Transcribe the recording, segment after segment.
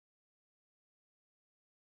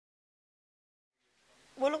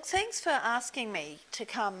Well, look, thanks for asking me to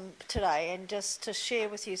come today and just to share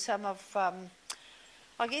with you some of,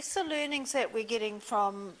 I guess, the learnings that we're getting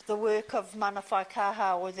from the work of Mana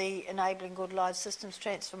Whaikaha, or the Enabling Good Lives Systems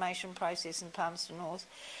Transformation Process in Palmerston North.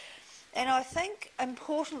 And I think,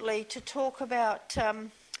 importantly, to talk about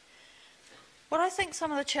what I think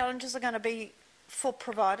some of the challenges are going to be for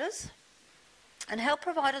providers, and how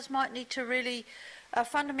providers might need to really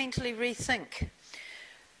fundamentally rethink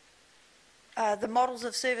the models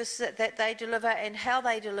of service that they deliver and how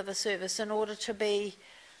they deliver service in order to be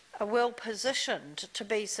well positioned to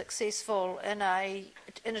be successful in a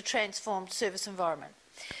transformed service environment.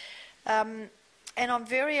 And I'm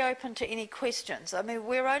very open to any questions. I mean,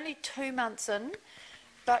 we're only 2 months in,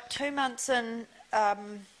 but 2 months in,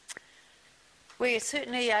 we are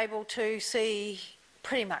certainly able to see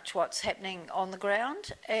pretty much what's happening on the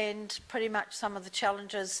ground, and pretty much some of the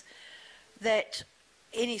challenges that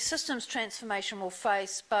any systems transformation will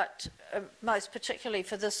face, but most particularly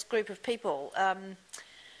for this group of people,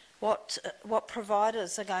 what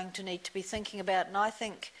providers are going to need to be thinking about. And I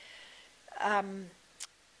think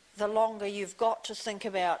the longer you've got to think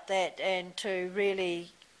about that and to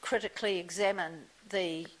really critically examine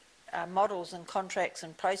the models and contracts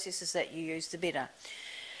and processes that you use, the better.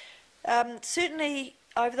 Certainly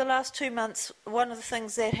over the last 2 months, one of the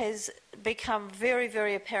things that has become very,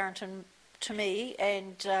 very apparent to me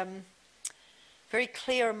and very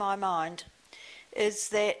clear in my mind is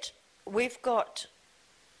that we've got,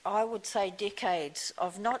 I would say, decades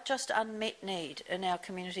of not just unmet need in our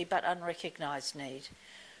community but unrecognised need.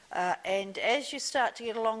 And as you start to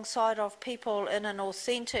get alongside of people in an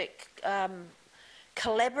authentic,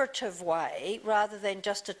 collaborative way, rather than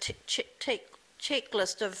just a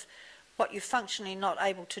checklist of what you're functionally not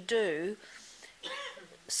able to do,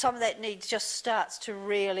 some of that need just starts to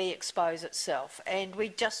really expose itself, and we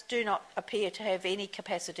just do not appear to have any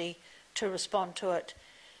capacity to respond to it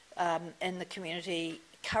in the community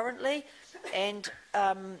currently, and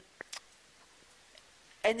there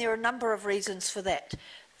are a number of reasons for that.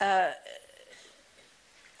 I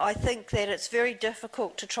think that it's very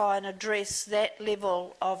difficult to try and address that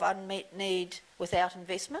level of unmet need without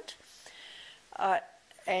investment,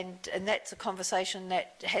 and that's a conversation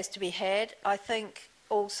that has to be had. I think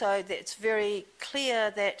also that it's very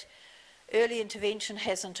clear that early intervention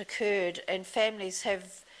hasn't occurred, and families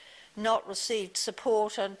have not received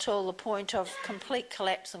support until the point of complete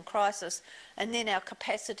collapse and crisis, and then our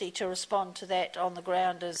capacity to respond to that on the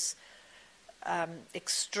ground is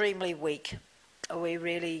extremely weak. We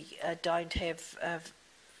really don't have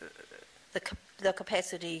the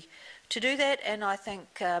capacity to do that, and I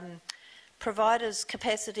think providers'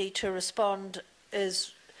 capacity to respond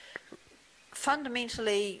is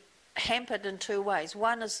fundamentally hampered in 2 ways.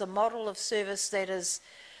 One is the model of service that is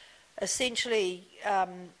essentially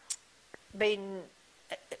been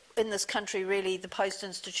in this country really the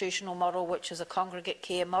post-institutional model, which is a congregate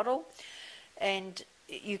care model, and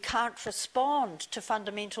you can't respond to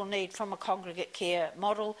fundamental need from a congregate care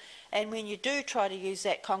model, and when you do try to use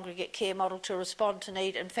that congregate care model to respond to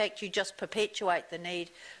need, in fact you just perpetuate the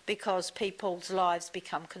need because people's lives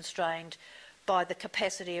become constrained by the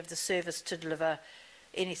capacity of the service to deliver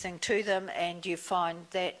anything to them, and you find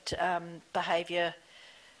that behaviour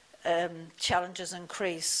challenges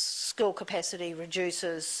increase, school capacity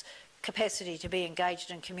reduces, capacity to be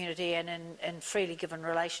engaged in community and in freely given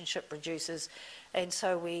relationship reduces, and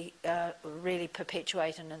so we really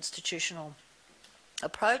perpetuate an institutional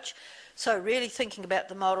approach. So really thinking about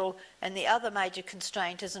the model, and the other major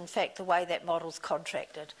constraint is in fact the way that model's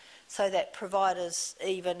contracted, so that providers,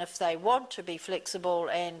 even if they want to be flexible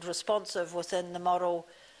and responsive within the model,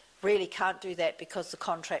 really can't do that because the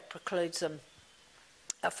contract precludes them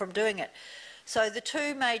from doing it. So the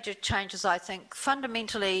 2 major changes, I think,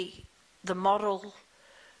 fundamentally the model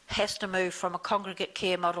has to move from a congregate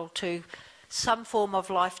care model to some form of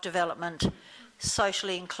life development,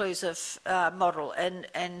 socially inclusive model,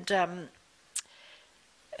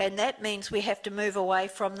 and that means we have to move away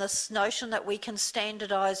from this notion that we can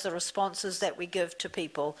standardise the responses that we give to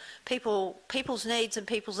people. People's needs and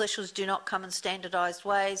people's issues do not come in standardised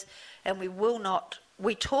ways, and we will not.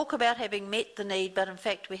 We talk about having met the need, but in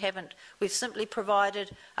fact we haven't. We've simply provided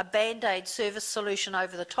a band-aid service solution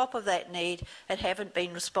over the top of that need and haven't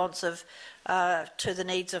been responsive to the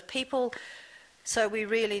needs of people. So we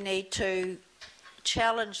really need to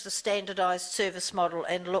challenge the standardised service model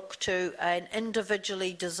and look to an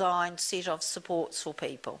individually designed set of supports for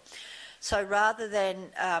people. So rather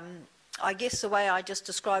than, I guess the way I just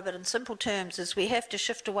describe it in simple terms is we have to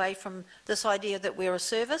shift away from this idea that we're a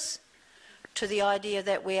service to the idea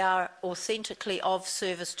that we are authentically of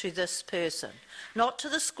service to this person, not to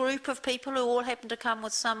this group of people who all happen to come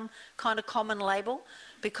with some kind of common label,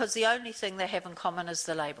 because the only thing they have in common is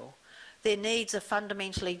the label. Their needs are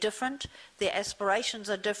fundamentally different, their aspirations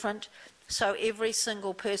are different, so every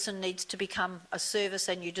single person needs to become a service,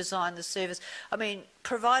 and you design the service. I mean,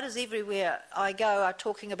 providers everywhere I go are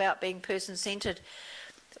talking about being person-centred,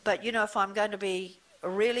 but you know, if I'm going to be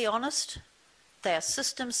really honest, they are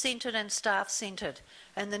system-centred and staff-centred,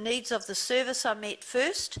 and the needs of the service are met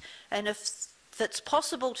first, and if it's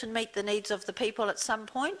possible to meet the needs of the people at some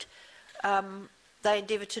point, they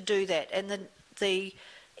endeavour to do that. And the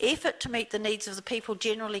effort to meet the needs of the people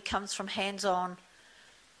generally comes from hands-on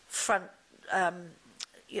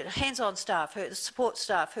hands-on staff, the support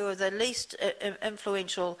staff, who are the least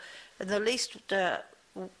influential and the least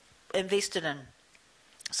invested in.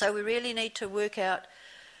 So we really need to work out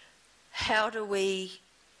how do we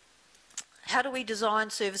design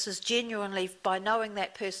services genuinely by knowing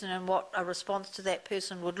that person and what a response to that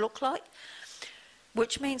person would look like,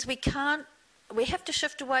 which means we have to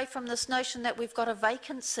shift away from this notion that we've got a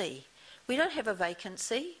vacancy. We don't have a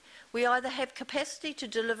vacancy. We either have capacity to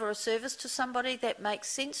deliver a service to somebody that makes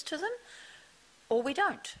sense to them, or we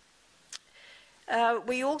don't.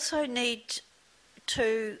 We also need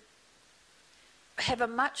to have a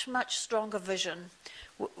much, much stronger vision.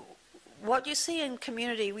 What you see in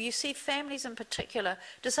community, you see families in particular,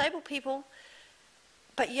 disabled people,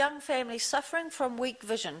 but young families suffering from weak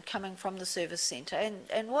vision coming from the service centre.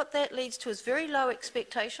 And what that leads to is very low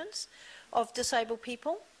expectations of disabled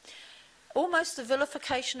people, almost the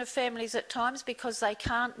vilification of families at times because they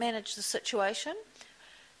can't manage the situation,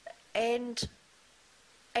 and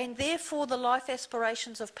therefore the life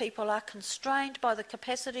aspirations of people are constrained by the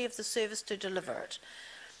capacity of the service to deliver it.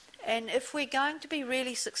 And if we're going to be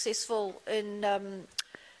really successful in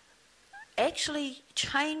actually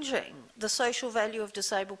changing the social value of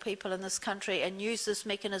disabled people in this country and use this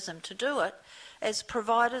mechanism to do it, as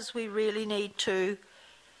providers we really need to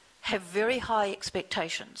have very high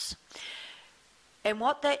expectations. And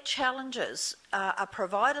what that challenges a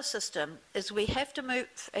provider system is we have to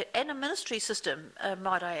move, and a ministry system,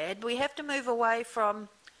 might I add, we have to move away from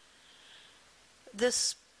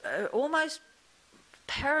this almost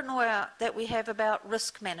paranoia that we have about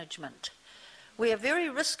risk management. We are very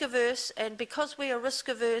risk averse, and because we are risk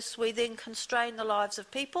averse, we then constrain the lives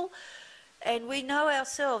of people, and we know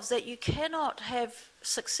ourselves that you cannot have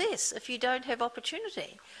success if you don't have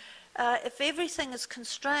opportunity. If everything is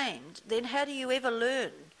constrained, then how do you ever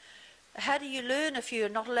learn? How do you learn if you're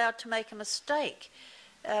not allowed to make a mistake?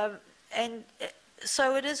 And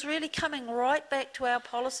so it is really coming right back to our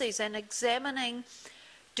policies and examining,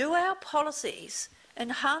 do our policies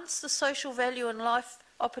enhance the social value and life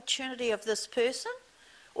opportunity of this person,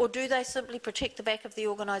 or do they simply protect the back of the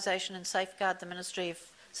organisation and safeguard the ministry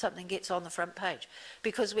if something gets on the front page?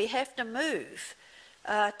 Because we have to move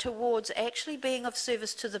towards actually being of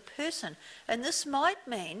service to the person. And this might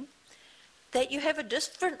mean that you have a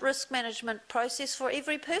different risk management process for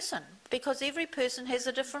every person, because every person has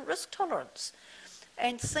a different risk tolerance.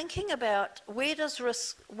 And thinking about where does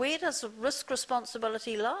risk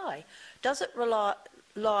responsibility lie? Does it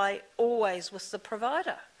lie always with the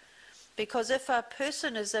provider? Because if a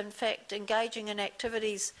person is in fact engaging in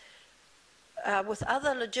activities with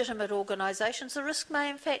other legitimate organisations, the risk may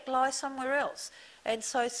in fact lie somewhere else. And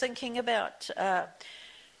so thinking about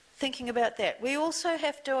that. We also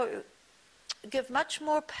have to give much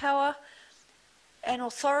more power and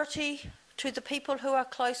authority to the people who are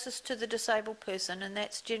closest to the disabled person, and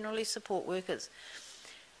that's generally support workers.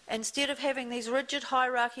 Instead of having these rigid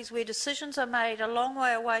hierarchies where decisions are made a long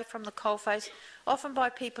way away from the coalface, often by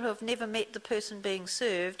people who have never met the person being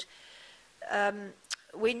served,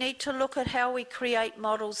 we need to look at how we create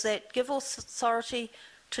models that give authority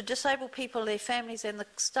to disabled people, their families and the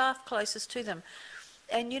staff closest to them.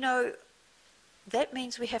 And you know, that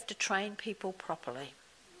means we have to train people properly.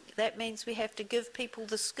 That means we have to give people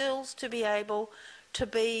the skills to be able to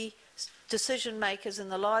be decision makers in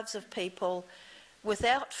the lives of people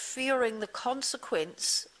without fearing the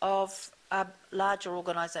consequence of larger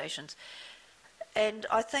organisations. And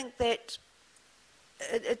I think that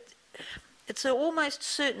it's almost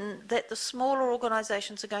certain that the smaller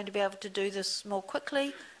organisations are going to be able to do this more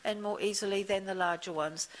quickly and more easily than the larger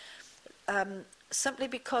ones, simply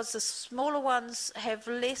because the smaller ones have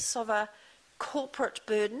less of a corporate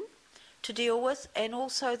burden to deal with, and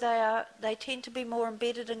also they tend to be more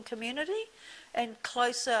embedded in community and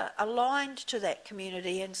closer aligned to that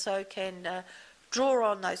community, and so can draw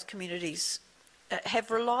on those communities,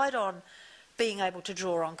 have relied on being able to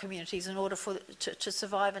draw on communities in order to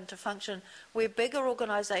survive and to function, where bigger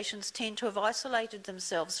organisations tend to have isolated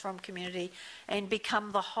themselves from community and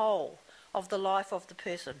become the whole of the life of the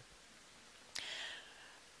person.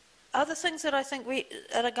 Other things that I think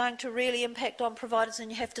that are going to really impact on providers, and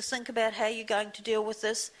you have to think about how you're going to deal with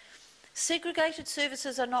this, segregated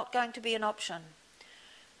services are not going to be an option.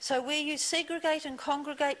 So where you segregate and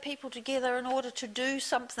congregate people together in order to do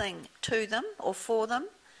something to them or for them,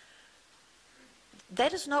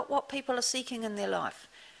 that is not what people are seeking in their life.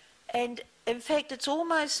 And in fact, it's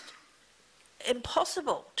almost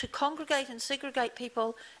impossible to congregate and segregate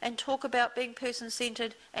people and talk about being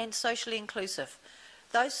person-centred and socially inclusive.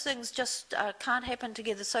 Those things just can't happen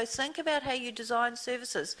together. So think about how you design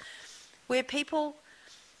services where people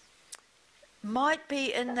might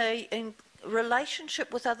be in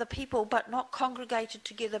relationship with other people but not congregated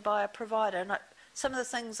together by a provider. And some of the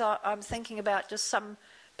things I'm thinking about, just some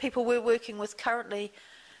people we're working with currently,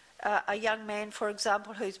 a young man, for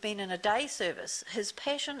example, who's been in a day service. His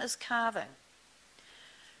passion is carving.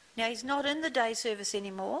 Now, he's not in the day service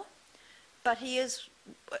anymore, but he is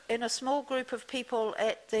in a small group of people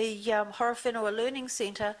at the Horowhenua Learning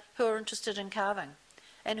Centre who are interested in carving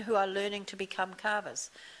and who are learning to become carvers.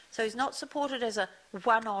 So he's not supported as a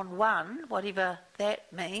one-on-one, whatever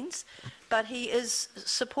that means, but he is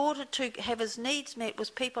supported to have his needs met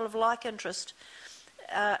with people of like interest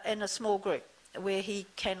in a small group where he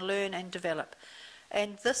can learn and develop.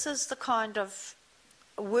 And this is the kind of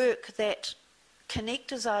work that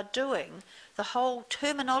connectors are doing. The whole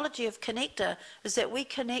terminology of connector is that we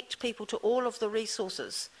connect people to all of the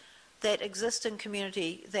resources that exist in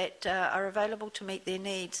community that are available to meet their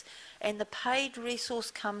needs, and the paid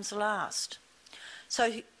resource comes last.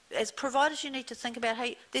 So as providers, you need to think about how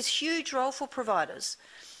there's huge role for providers,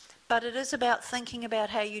 but it is about thinking about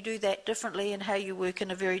how you do that differently and how you work in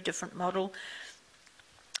a very different model.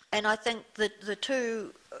 And I think that the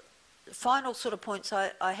two final sort of points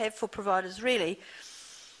I have for providers really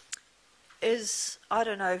is, I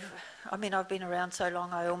don't know, I mean, I've been around so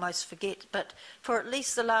long I almost forget, but for at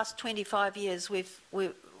least the last 25 years,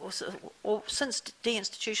 or since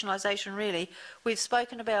deinstitutionalisation really, we've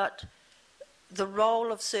spoken about the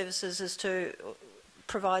role of services is to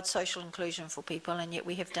provide social inclusion for people, and yet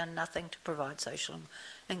we have done nothing to provide social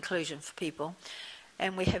inclusion for people.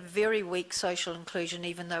 And we have very weak social inclusion,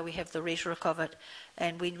 even though we have the rhetoric of it,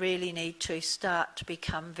 and we really need to start to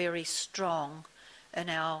become very strong in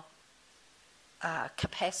our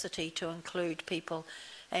capacity to include people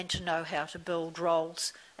and to know how to build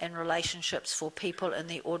roles and relationships for people in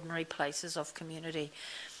the ordinary places of community.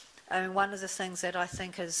 I mean, one of the things that I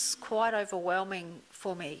think is quite overwhelming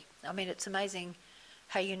for me, I mean, it's amazing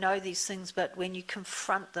how you know these things, but when you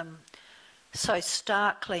confront them so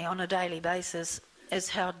starkly on a daily basis, is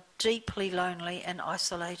how deeply lonely and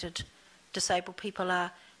isolated disabled people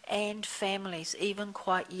are, and families, even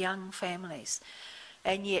quite young families.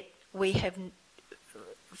 And yet we have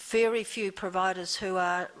very few providers who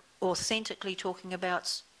are authentically talking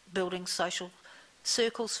about building social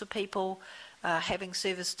circles for people, having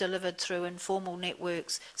service delivered through informal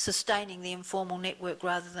networks, sustaining the informal network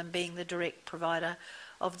rather than being the direct provider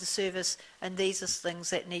of the service. And these are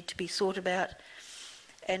things that need to be thought about.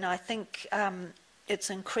 And I think it's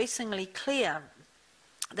increasingly clear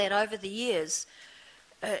that over the years,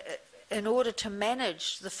 in order to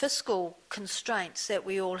manage the fiscal constraints that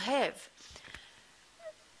we all have,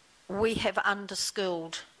 we have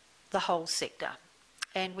underskilled the whole sector,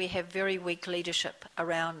 and we have very weak leadership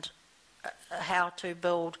around how to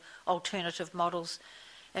build alternative models.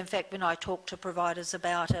 In fact, when I talk to providers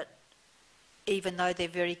about it, even though they're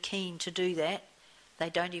very keen to do that, they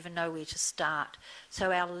don't even know where to start.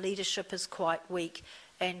 So our leadership is quite weak,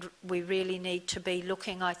 and we really need to be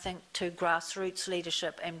looking, I think, to grassroots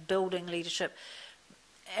leadership and building leadership.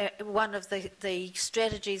 One of the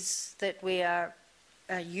strategies that we are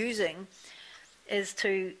using is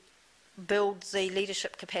to build the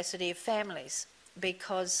leadership capacity of families,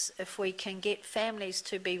 because if we can get families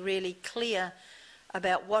to be really clear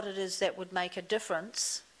about what it is that would make a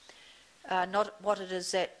difference, not what it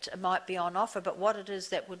is that might be on offer, but what it is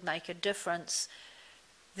that would make a difference,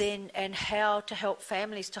 then, and how to help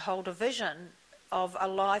families to hold a vision of a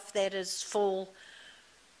life that is full,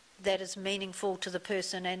 that is meaningful to the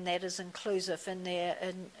person, and that is inclusive in their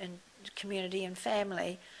in community and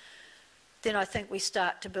family, then I think we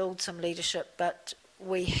start to build some leadership. But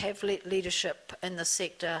we have let leadership in the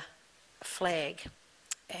sector flag,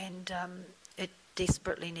 and it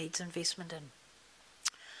desperately needs investment in.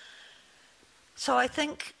 So I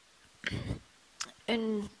think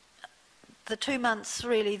in the 2 months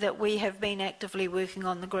really that we have been actively working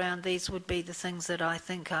on the ground, these would be the things that I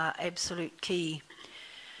think are absolute key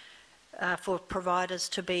for providers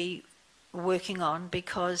to be working on,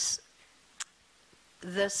 because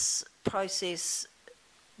this process,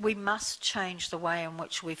 we must change the way in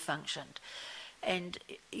which we've functioned. And,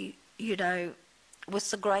 you know,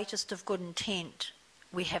 with the greatest of good intent,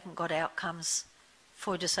 we haven't got outcomes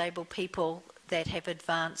for disabled people that have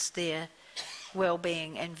advanced their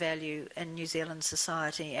well-being and value in New Zealand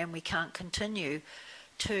society, and we can't continue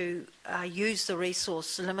to use the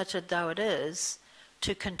resource, limited though it is,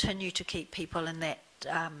 to continue to keep people in that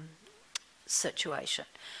situation.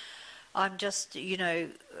 I'm just, you know,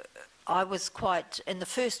 I was quite, in the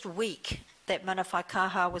first week that Mana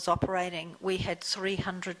Whaikaha was operating, we had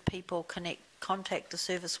 300 people contact the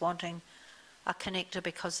service wanting a connector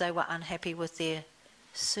because they were unhappy with their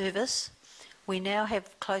service. We now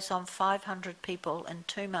have close on 500 people in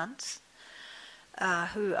 2 months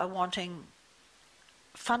who are wanting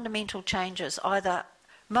fundamental changes. Either,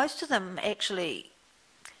 most of them actually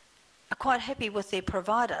are quite happy with their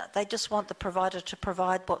provider. They just want the provider to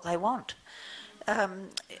provide what they want.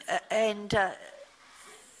 And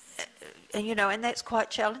you know, and that's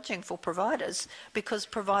quite challenging for providers, because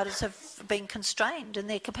providers have been constrained in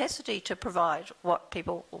their capacity to provide what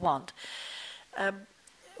people want.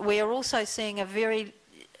 We are also seeing a very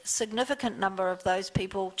significant number of those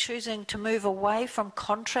people choosing to move away from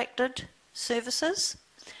contracted services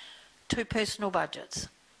to personal budgets.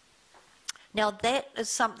 Now that is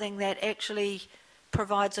something that actually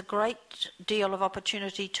provides a great deal of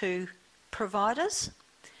opportunity to providers,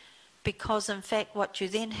 because in fact what you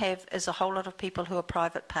then have is a whole lot of people who are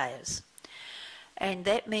private payers. And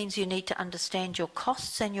that means you need to understand your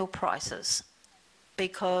costs and your prices,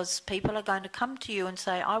 because people are going to come to you and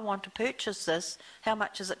say, I want to purchase this, how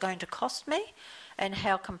much is it going to cost me, and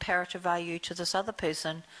how comparative are you to this other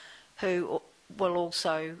person who will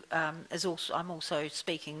also, I'm also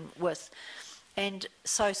speaking with. And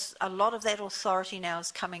so a lot of that authority now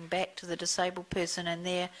is coming back to the disabled person and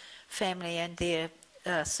their family and their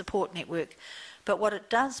support network. But what it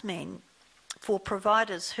does mean for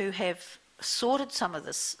providers who have sorted some of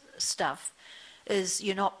this stuff is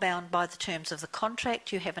you're not bound by the terms of the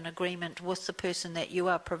contract. You have an agreement with the person that you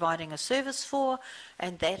are providing a service for,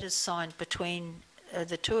 and that is signed between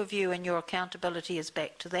the two of you, and your accountability is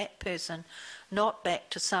back to that person, not back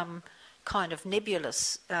to some kind of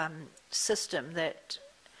nebulous system that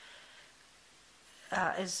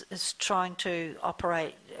is trying to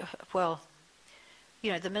operate. Well,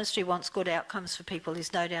 you know, the ministry wants good outcomes for people,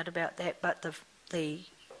 there's no doubt about that, but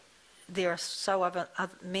there are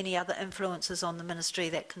many other influences on the ministry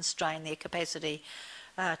that constrain their capacity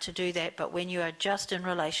to do that. But when you are just in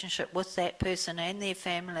relationship with that person and their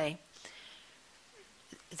family,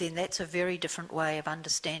 then that's a very different way of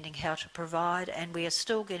understanding how to provide. And we are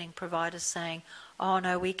still getting providers saying, oh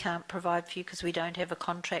no, we can't provide for you because we don't have a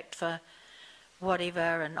contract for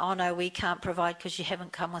whatever, and oh no, we can't provide because you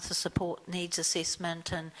haven't come with a support needs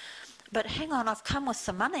assessment. But hang on, I've come with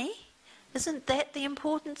the money. Isn't that the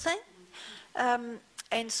important thing?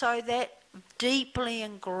 And so that deeply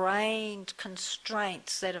ingrained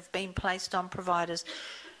constraints that have been placed on providers,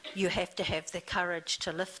 you have to have the courage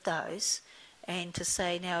to lift those and to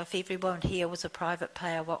say, now if everyone here was a private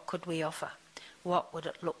payer, what could we offer? What would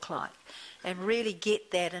it look like? And really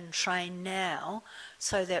get that in train now,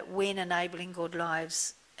 so that when enabling good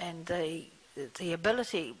lives and the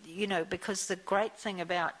ability, you know, because the great thing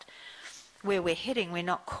about where we're heading, we're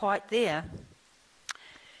not quite there,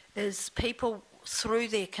 is people through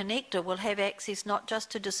their connector will have access not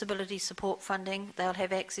just to disability support funding, they'll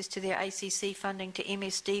have access to their ACC funding, to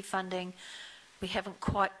MSD funding. We haven't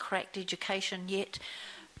quite cracked education yet,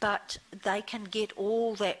 but they can get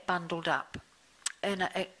all that bundled up. And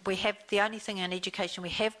we have, the only thing in education we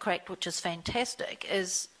have cracked, which is fantastic,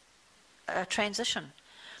 is a transition.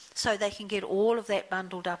 So they can get all of that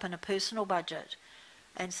bundled up in a personal budget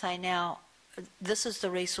and say, now, this is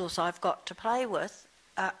the resource I've got to play with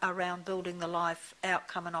around building the life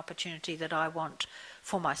outcome and opportunity that I want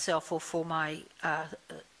for myself or for my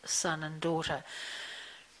son and daughter.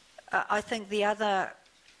 I think the other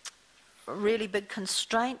really big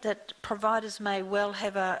constraint that providers may well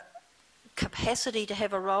have a capacity to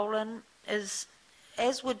have a role in is,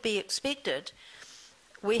 as would be expected,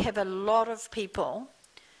 we have a lot of people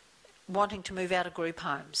wanting to move out of group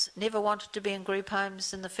homes, never wanted to be in group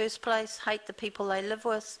homes in the first place, hate the people they live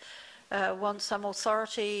with, want some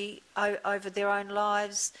authority over their own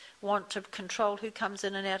lives, want to control who comes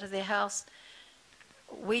in and out of their house.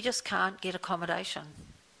 We just can't get accommodation.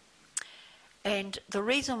 And the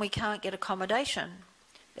reason we can't get accommodation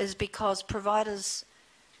is because providers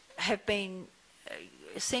have been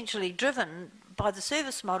essentially driven by the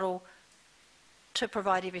service model to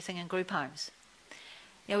provide everything in group homes.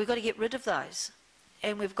 You know, we've got to get rid of those,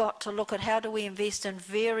 and we've got to look at how do we invest in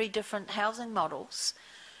very different housing models,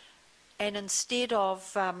 and instead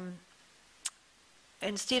of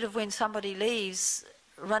when somebody leaves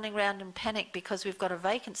running around in panic because we've got a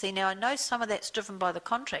vacancy. Now I know some of that's driven by the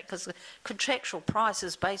contract, because the contractual price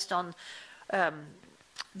is based on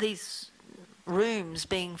these rooms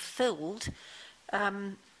being filled.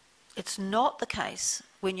 It's not the case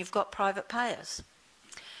when you've got private payers.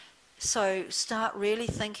 So start really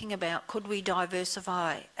thinking about, could we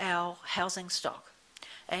diversify our housing stock?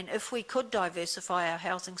 And if we could diversify our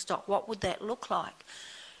housing stock, what would that look like?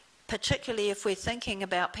 Particularly if we're thinking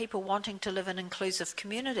about people wanting to live in inclusive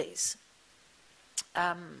communities.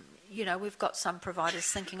 You know, we've got some providers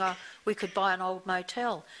thinking, oh, we could buy an old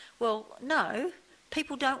motel. Well, no,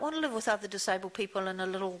 people don't want to live with other disabled people in a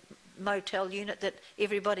little motel unit that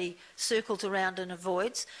everybody circles around and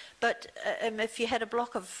avoids. But if you had a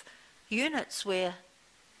block of units where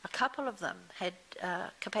a couple of them had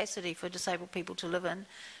capacity for disabled people to live in,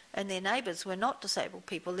 and their neighbours were not disabled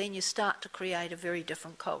people, then you start to create a very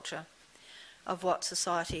different culture of what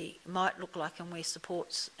society might look like and where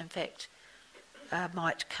supports, in fact,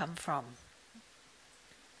 might come from.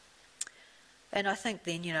 And I think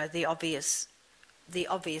then, you know, the obvious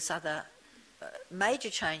other major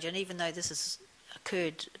change, and even though this has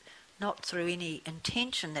occurred not through any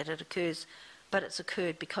intention that it occurs, but it's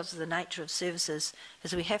occurred because of the nature of services,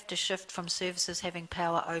 is we have to shift from services having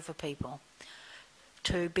power over people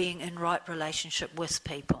to being in right relationship with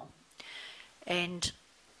people. And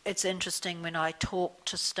it's interesting when I talk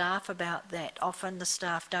to staff about that, often the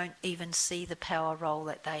staff don't even see the power role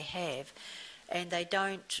that they have, and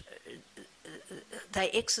they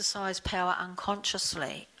exercise power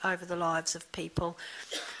unconsciously over the lives of people.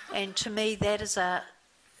 And to me that is a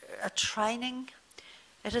training,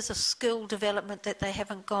 it is a skill development that they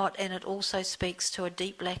haven't got, and it also speaks to a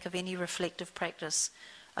deep lack of any reflective practice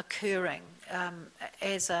occurring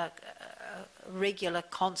as a regular,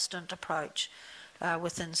 constant approach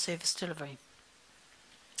within service delivery.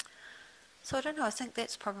 So I don't know, I think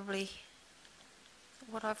that's probably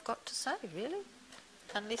what I've got to say, really,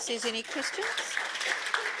 unless there's any questions.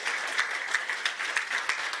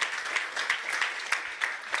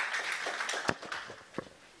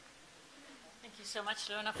 So much,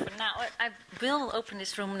 Lorna, for now. I will open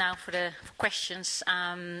this room now for questions,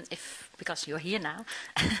 because you're here now.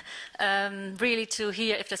 Really to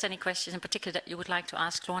hear if there's any questions in particular that you would like to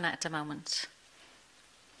ask Lorna at the moment.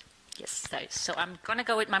 Yes, there is. So I'm going to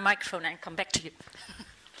go with my microphone and come back to you.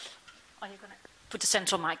 Are you going to put the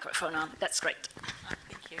central microphone on? That's great.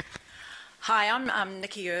 Thank you. Hi, I'm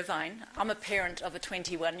Nikki Irvine. I'm a parent of a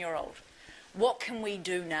 21-year-old. What can we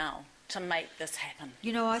do now to make this happen?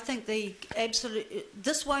 You know, I think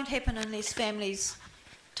this won't happen unless families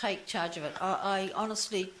take charge of it. I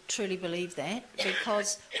honestly, truly believe that,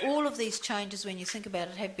 because all of these changes, when you think about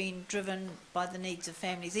it, have been driven by the needs of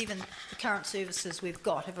families. Even the current services we've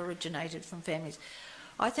got have originated from families.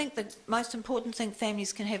 I think the most important thing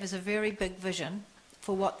families can have is a very big vision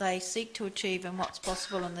for what they seek to achieve and what's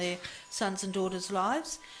possible in their sons and daughters'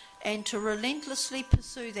 lives, and to relentlessly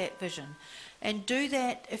pursue that vision. And do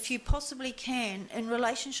that, if you possibly can, in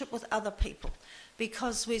relationship with other people,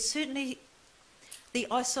 because we're certainly, the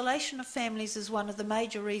isolation of families is one of the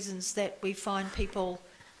major reasons that we find people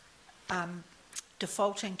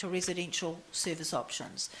defaulting to residential service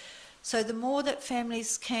options. So the more that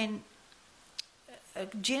families can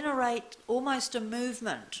generate almost a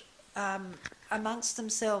movement amongst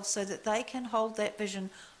themselves so that they can hold that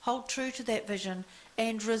vision, hold true to that vision,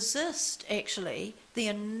 and resist actually the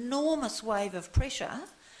enormous wave of pressure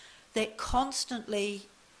that constantly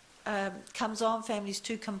comes on families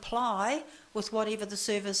to comply with whatever the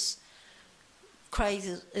service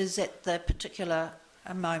craze is at the particular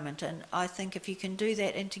moment. And I think if you can do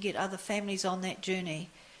that and to get other families on that journey,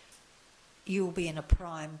 you'll be in a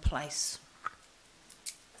prime place.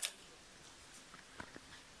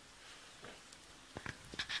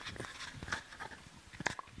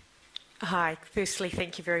 Hi, firstly,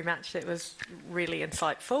 thank you very much. That was really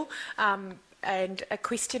insightful. And a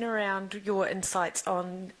question around your insights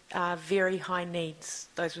on very high needs,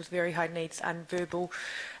 those with very high needs, unverbal,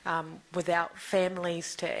 without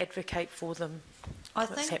families to advocate for them.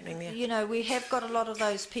 What's happening there? You know, we have got a lot of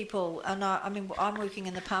those people, and I mean, I'm working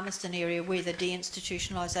in the Palmerston area where the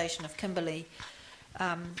deinstitutionalisation of Kimberley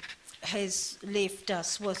has left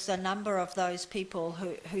us with a number of those people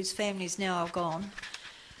whose families now are gone.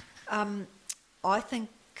 I think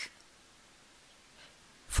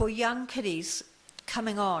for young kiddies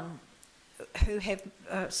coming on who have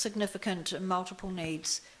significant and multiple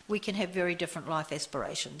needs, we can have very different life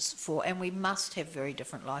aspirations for, and we must have very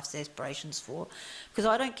different life aspirations for, because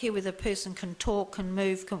I don't care whether a person can talk, can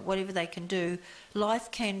move, whatever they can do. Life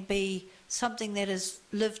can be something that is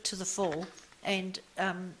lived to the full and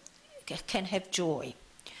can have joy.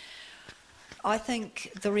 I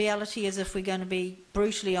think the reality is, if we're going to be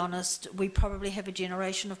brutally honest, we probably have a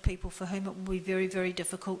generation of people for whom it will be very, very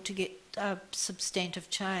difficult to get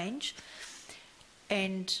substantive change.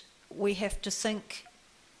 And we have to think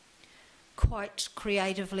quite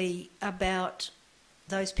creatively about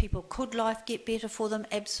those people. Could life get better for them?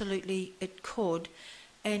 Absolutely it could.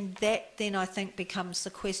 And that then, I think, becomes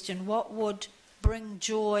the question, what would bring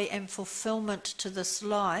joy and fulfilment to this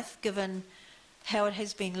life, given how it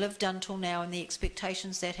has been lived until now and the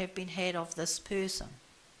expectations that have been had of this person?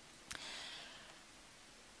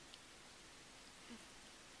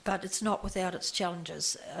 But it's not without its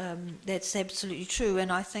challenges. That's absolutely true.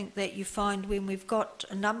 And I think that you find when we've got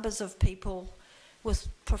numbers of people with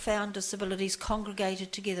profound disabilities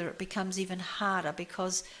congregated together, it becomes even harder,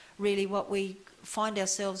 because really what we find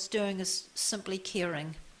ourselves doing is simply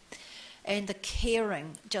caring. And the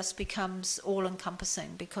caring just becomes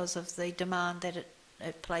all-encompassing because of the demand that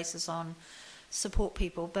it places on support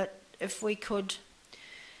people. But if we could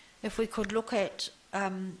look at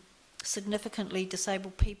significantly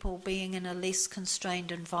disabled people being in a less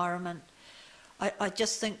constrained environment, I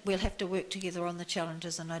just think we'll have to work together on the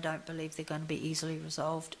challenges, and I don't believe they're going to be easily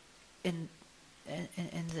resolved in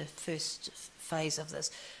the first phase of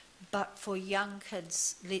this. But for young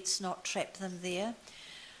kids, let's not trap them there.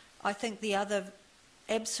 I think the other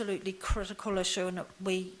absolutely critical issue, and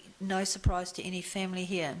no surprise to any family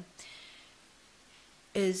here,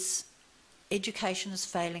 is education is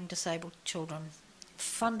failing disabled children,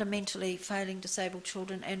 fundamentally failing disabled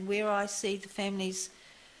children. And where I see the families,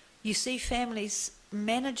 you see families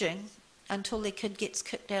managing until their kid gets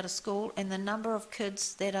kicked out of school, and the number of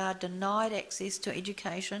kids that are denied access to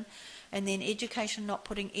education, and then education not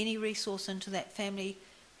putting any resource into that family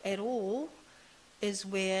at all, is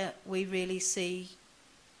where we really see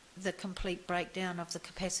the complete breakdown of the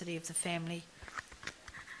capacity of the family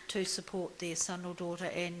to support their son or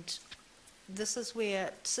daughter. And this is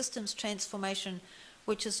where systems transformation,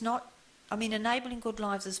 which is not, I mean, enabling good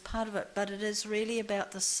lives is part of it, but it is really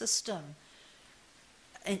about the system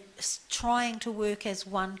and trying to work as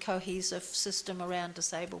one cohesive system around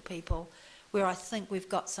disabled people, where I think we've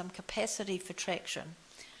got some capacity for traction,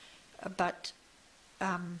 but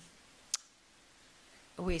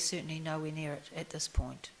we're certainly nowhere near it at this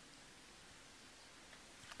point.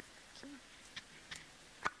 Any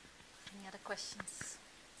other questions?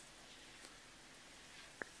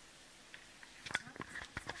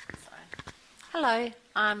 Hello,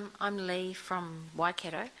 I'm Lee from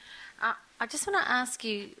Waikato. I just want to ask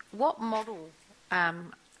you, what model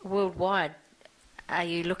worldwide are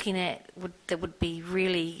you looking at that would be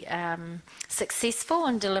really successful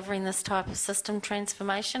in delivering this type of system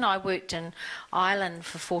transformation? I worked in Ireland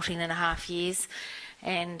for 14 and a half years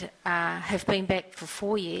and have been back for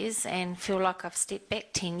 4 years and feel like I've stepped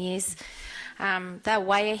back 10 years. They're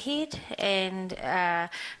way ahead, and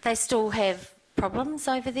they still have problems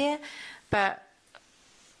over there, but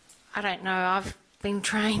I don't know, I've been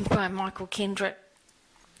trained by Michael Kendrick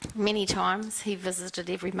many times. He visited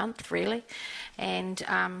every month, really, and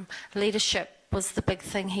leadership was the big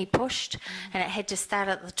thing he pushed, and it had to start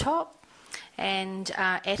at the top, and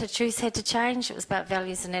attitudes had to change. It was about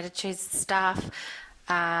values and attitudes, staff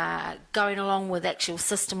going along with actual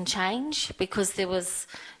system change, because there was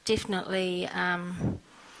definitely, I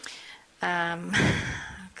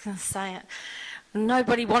can say it,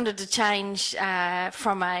 nobody wanted to change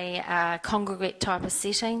from a congregate type of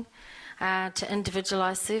setting to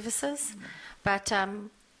individualised services. But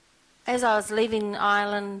as I was leaving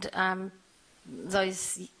Ireland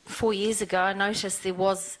those 4 years ago, I noticed we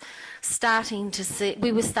were starting to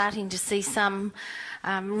see some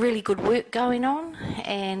really good work going on,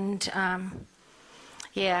 and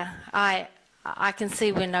yeah, I can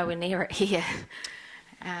see we're nowhere near it here.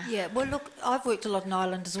 Yeah, well look, I've worked a lot in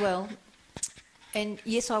Ireland as well, and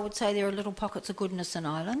yes, I would say there are little pockets of goodness in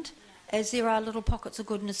Ireland, as there are little pockets of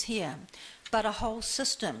goodness here, but a whole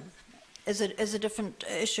system is a different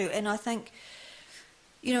issue. And I think,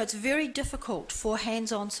 you know, it's very difficult for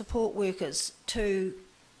hands-on support workers to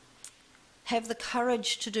have the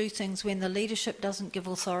courage to do things when the leadership doesn't give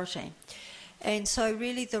authority. And so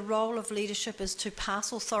really the role of leadership is to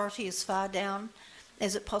pass authority as far down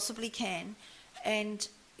as it possibly can, and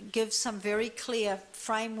give some very clear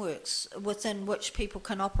frameworks within which people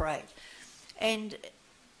can operate. And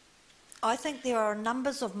I think there are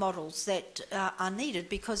numbers of models that are needed,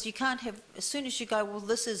 because you can't have, as soon as you go, well,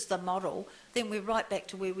 this is the model, then we're right back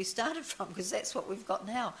to where we started from, because that's what we've got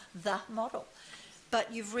now, the model.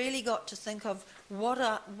 But you've really got to think of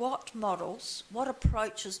what models, what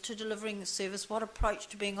approaches to delivering the service, what approach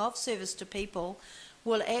to being of service to people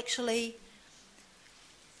will actually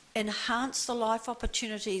enhance the life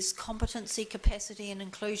opportunities, competency, capacity and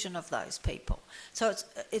inclusion of those people. So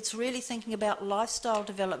it's really thinking about lifestyle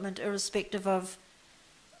development irrespective of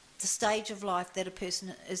the stage of life that a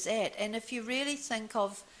person is at. And if you really think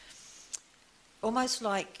of almost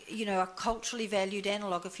like, you know, a culturally valued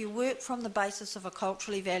analogue, if you work from the basis of a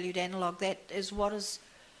culturally valued analogue, that is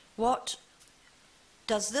what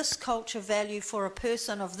does this culture value for a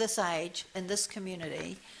person of this age in this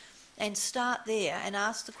community, and start there and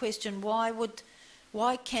ask the question,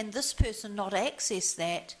 why can this person not access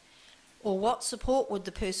that, or what support would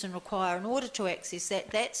the person require in order to access that?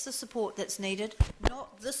 That's the support that's needed,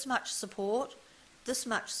 not this much support, this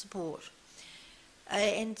much support.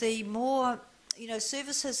 And the more, you know,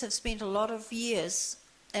 services have spent a lot of years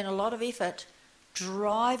and a lot of effort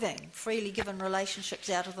driving freely given relationships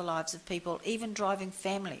out of the lives of people, even driving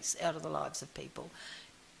families out of the lives of people.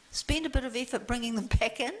 Spend a bit of effort bringing them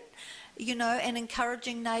back in, you know, and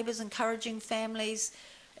encouraging neighbours, encouraging families,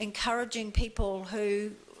 encouraging people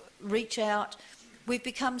who reach out. We've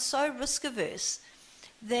become so risk averse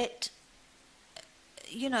that,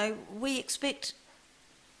 you know, we expect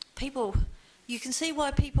people, you can see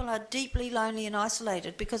why people are deeply lonely and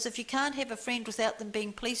isolated, because if you can't have a friend without them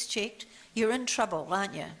being police checked, you're in trouble,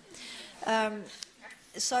 aren't you?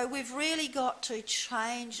 So we've really got to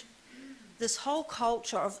change this whole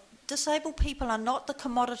culture of disabled people are not the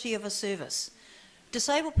commodity of a service.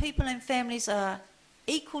 Disabled people and families are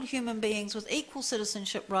equal human beings with equal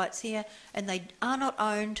citizenship rights here, and they are not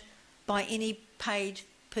owned by any paid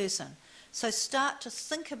person. So start to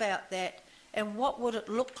think about that, and what would it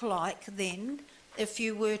look like then if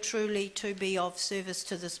you were truly to be of service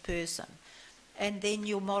to this person? And then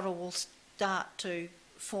your model will start to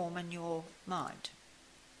form in your mind,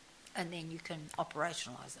 and then you can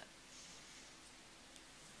operationalise it.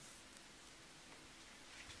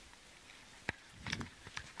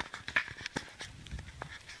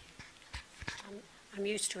 I'm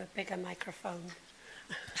used to a bigger microphone.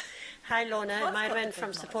 Hi Lorna, Myron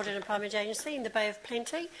from Supported Empowerment Agency in the Bay of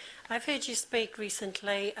Plenty. I've heard you speak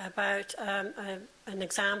recently about an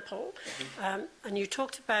example, and you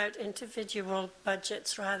talked about individual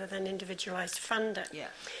budgets rather than individualised funding. Yeah.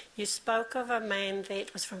 You spoke of a man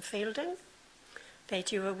that was from Fielding,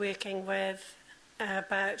 that you were working with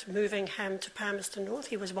about moving him to Palmerston North.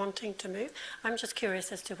 He was wanting to move. I'm just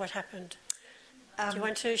curious as to what happened. Do you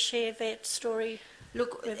want to share that story?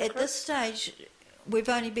 Look, at this stage, we've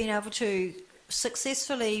only been able to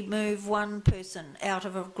successfully move one person out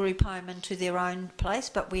of a group home into their own place,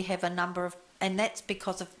 but we have a number of, and that's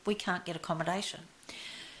because we can't get accommodation.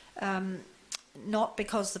 Not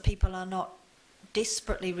because the people are not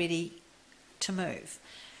desperately ready to move.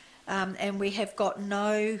 And we have got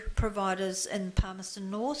no providers in Palmerston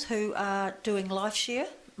North who are doing life share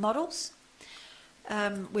models.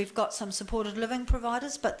 We've got some supported living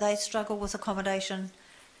providers, but they struggle with accommodation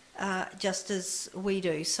just as we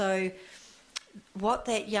do. So what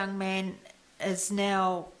that young man is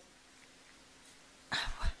now,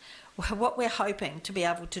 what we're hoping to be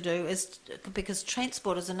able to do is, because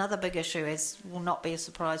transport is another big issue, as will not be a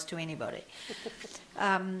surprise to anybody.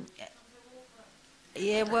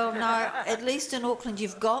 Yeah, well, no, at least in Auckland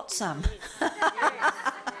you've got some.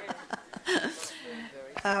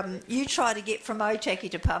 You try to get from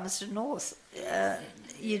Otaki to Palmerston North,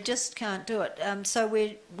 you just can't do it. So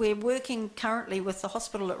we're working currently with the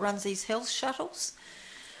hospital that runs these health shuttles,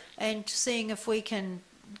 and seeing if we can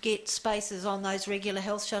get spaces on those regular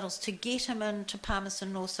health shuttles to get him into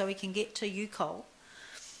Palmerston North so he can get to UCOL,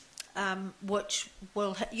 which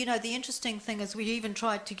will, you know, the interesting thing is we even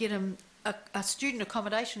tried to get him a student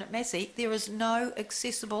accommodation at Massey. There is no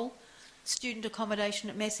accessible student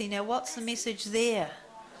accommodation at Massey. Now, what's the message there?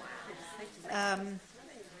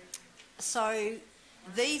 So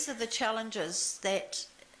these are the challenges that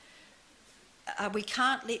we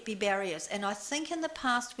can't let be barriers. And I think in the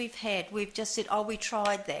past we've just said, oh, we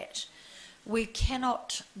tried that. We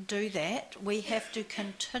cannot do that. We have to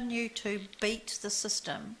continue to beat the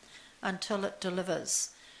system until it delivers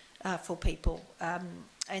for people.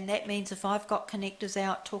 And that means if I've got connectors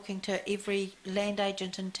out talking to every land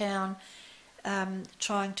agent in town,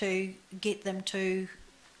 trying to get them to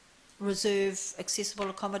reserve accessible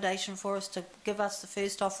accommodation for us, to give us the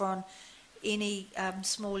first offer on any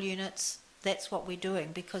small units, that's what we're doing,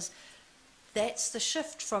 because That's the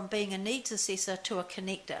shift from being a needs assessor to a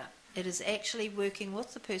connector. It is actually working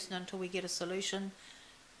with the person until we get a solution.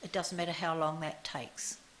 It doesn't matter how long that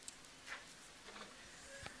takes.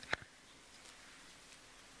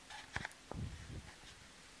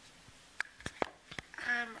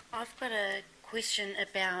 I've got a question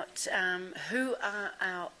about who are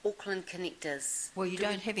our Auckland connectors? Well, you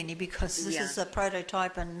don't have any because this Yeah. is a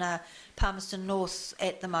prototype in Palmerston North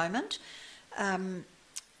at the moment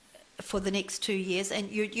for the next 2 years.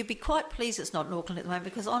 And you'd be quite pleased it's not in Auckland at the moment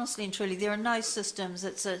because honestly and truly there are no systems.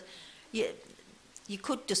 You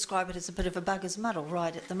could describe it as a bit of a bugger's muddle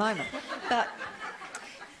right at the moment. But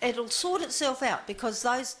it'll sort itself out because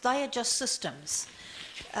they are just systems.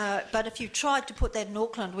 But if you tried to put that in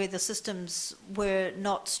Auckland where the systems were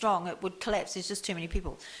not strong, it would collapse. There's just too many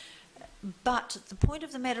people. But the point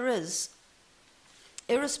of the matter is,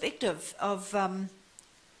 irrespective of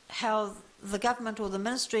how the government or the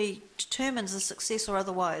ministry determines the success or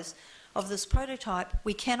otherwise of this prototype,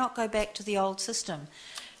 we cannot go back to the old system.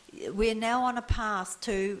 We're now on a path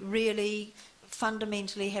to really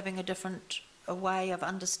fundamentally having a different way of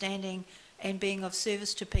understanding and being of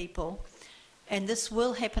service to people. And this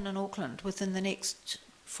will happen in Auckland within the next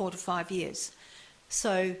 4 to 5 years.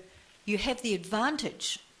 So you have the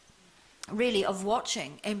advantage, really, of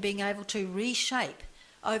watching and being able to reshape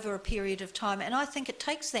over a period of time. And I think it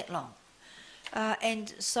takes that long.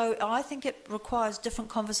 And so I think it requires different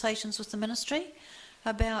conversations with the ministry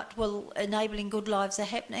about, well, enabling good lives are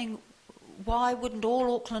happening. Why wouldn't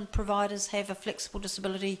all Auckland providers have a flexible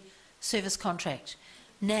disability service contract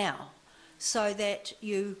now? So that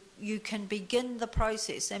you can begin the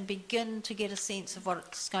process and begin to get a sense of what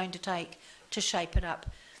it's going to take to shape it up,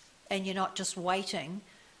 and you're not just waiting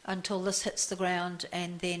until this hits the ground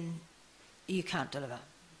and then you can't deliver.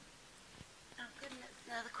 I've got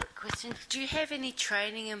another quick question. Do you have any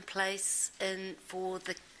training in place for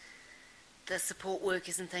the support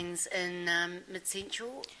workers and things in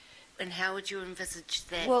Mid-Central? And how would you envisage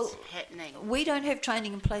that happening? We don't have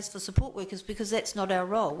training in place for support workers because that's not our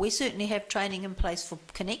role. We certainly have training in place for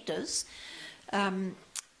connectors,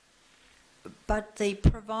 but the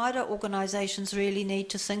provider organisations really need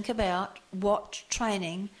to think about what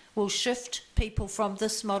training will shift people from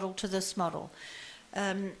this model to this model.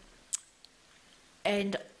 And,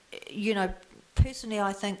 you know, personally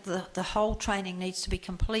I think the whole training needs to be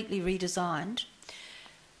completely redesigned.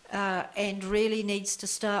 And really needs to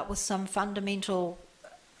start with some fundamental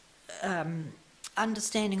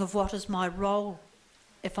understanding of what is my role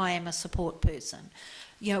if I am a support person.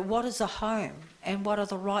 You know, what is a home and what are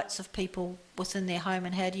the rights of people within their home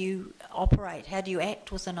and how do you operate, how do you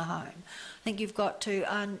act within a home? I think you've got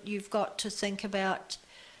to think about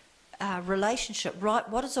relationship, right?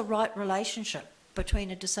 What is a right relationship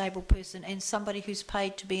between a disabled person and somebody who's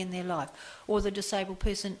paid to be in their life, or the disabled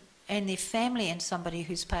person and their family and somebody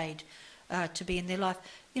who's paid to be in their life?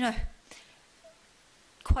 You know,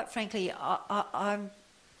 quite frankly, I'm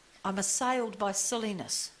assailed by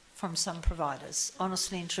silliness from some providers,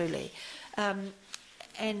 honestly and truly.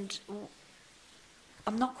 And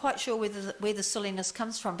I'm not quite sure where the silliness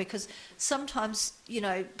comes from, because sometimes, you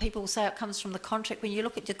know, people say it comes from the contract. When you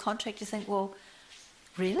look at your contract, you think, well,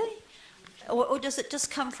 really? Or does it just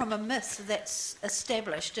come from a myth that's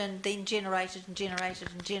established and then generated and generated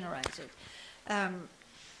and generated?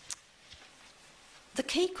 The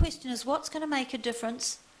key question is what's going to make a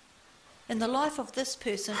difference in the life of this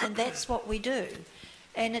person, and that's what we do.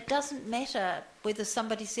 And it doesn't matter whether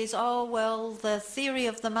somebody says, oh, well, the theory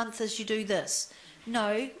of the month is you do this.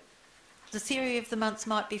 No, the theory of the month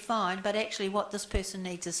might be fine, but actually what this person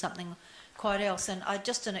needs is something quite else. And I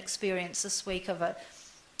just an experience this week of a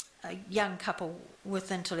young couple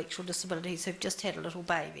with intellectual disabilities who've just had a little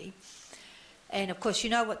baby. And of course, you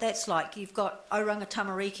know what that's like. You've got oranga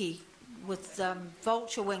tamariki with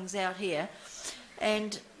vulture wings out here.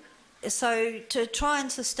 And so to try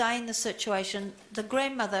and sustain the situation, the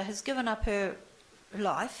grandmother has given up her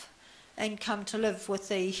life and come to live with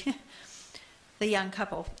the the young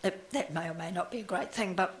couple. That may or may not be a great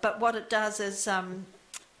thing, but what it does is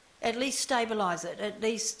at least stabilise it. At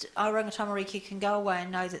least oranga tamariki can go away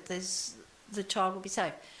and know that the child will be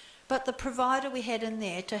safe. But the provider we had in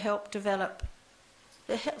there to help develop,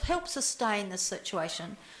 help sustain this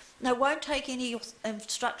situation, no, won't take any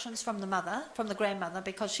instructions from the mother, from the grandmother,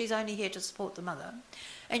 because she's only here to support the mother.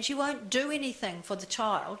 And she won't do anything for the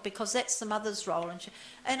child because that's the mother's role.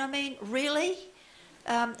 And I mean, really?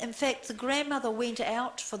 In fact, the grandmother went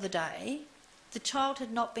out for the day. The child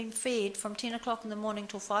had not been fed from 10 o'clock in the morning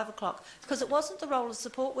till 5 o'clock because it wasn't the role of the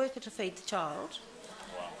support worker to feed the child.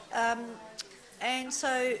 And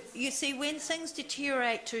so, you see, when things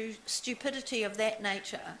deteriorate to stupidity of that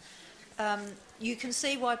nature, you can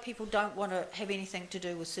see why people don't want to have anything to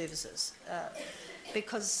do with services,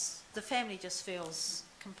 because the family just feels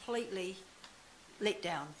completely let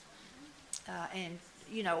down. And,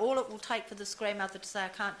 you know, all it will take for this grandmother to say, I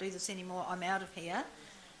can't do this anymore, I'm out of here,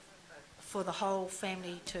 for the whole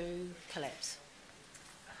family to collapse.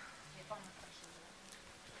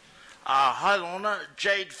 Hi Lorna,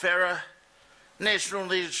 Jade Farrer, National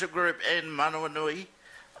Leadership Group in Mana Whaikaha.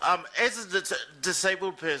 As a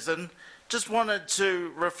disabled person, just wanted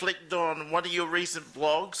to reflect on one of your recent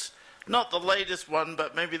blogs, not the latest one,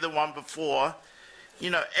 but maybe the one before. You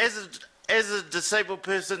know, as a disabled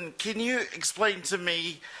person, can you explain to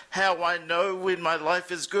me how I know when my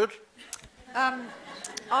life is good?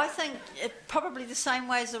 I think probably the same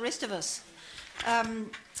way as the rest of us.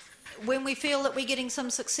 When we feel that we're getting some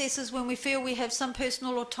successes, when we feel we have some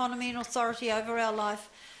personal autonomy and authority over our life,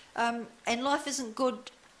 and life isn't good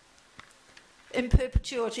in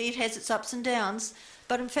perpetuity, it has its ups and downs,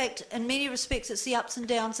 but in fact, in many respects, it's the ups and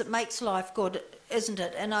downs that makes life good, isn't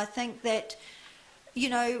it? And I think that, you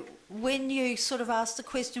know, when you sort of ask the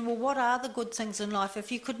question, well, what are the good things in life?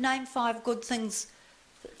 If you could name 5 good things,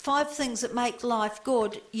 5 things that make life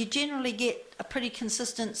good, you generally get a pretty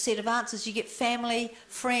consistent set of answers. You get family,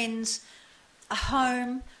 friends, a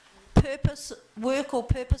home, purpose, work or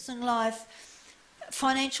purpose in life,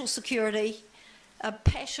 financial security,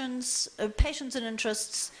 passions and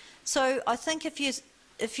interests. So I think if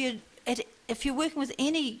you're working with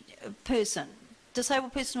any person,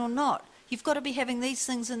 disabled person or not, you've got to be having these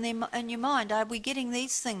things in your mind. Are we getting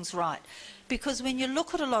these things right? Because when you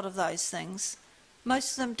look at a lot of those things,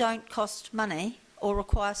 most of them don't cost money or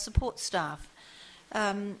require support staff,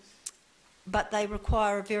 but they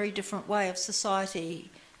require a very different way of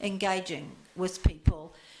society engaging with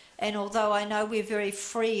people. And although I know we're very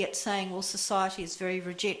free at saying, well, society is very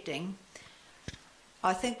rejecting,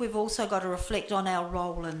 I think we've also got to reflect on our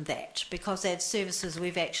role in that, because as services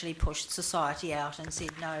we've actually pushed society out and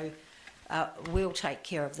said, no, we'll take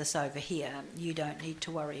care of this over here, you don't need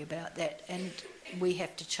to worry about that. And we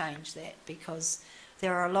have to change that, because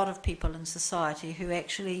there are a lot of people in society who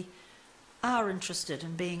actually are interested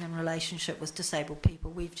in being in relationship with disabled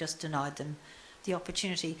people. We've just denied them the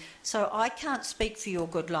opportunity. So I can't speak for your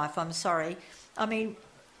good life, I'm sorry. I mean,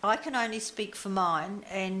 I can only speak for mine,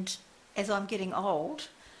 and as I'm getting old,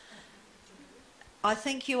 I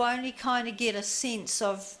think you only kind of get a sense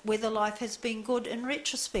of whether life has been good in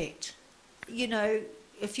retrospect. You know,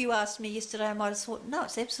 if you asked me yesterday, I might have thought, no,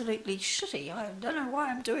 it's absolutely shitty. I don't know why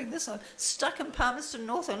I'm doing this. I'm stuck in Palmerston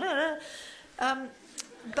North.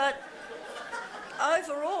 But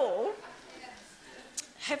overall,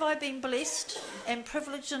 have I been blessed and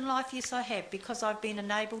privileged in life? Yes, I have, because I've been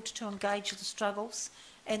enabled to engage with the struggles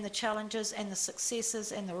and the challenges and the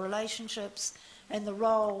successes and the relationships and the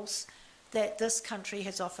roles that this country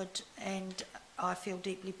has offered, and I feel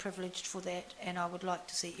deeply privileged for that, and I would like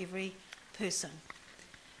to see every person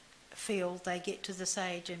feel they get to this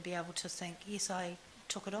age and be able to think, yes, I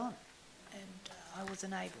took it on and I was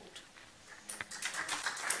enabled.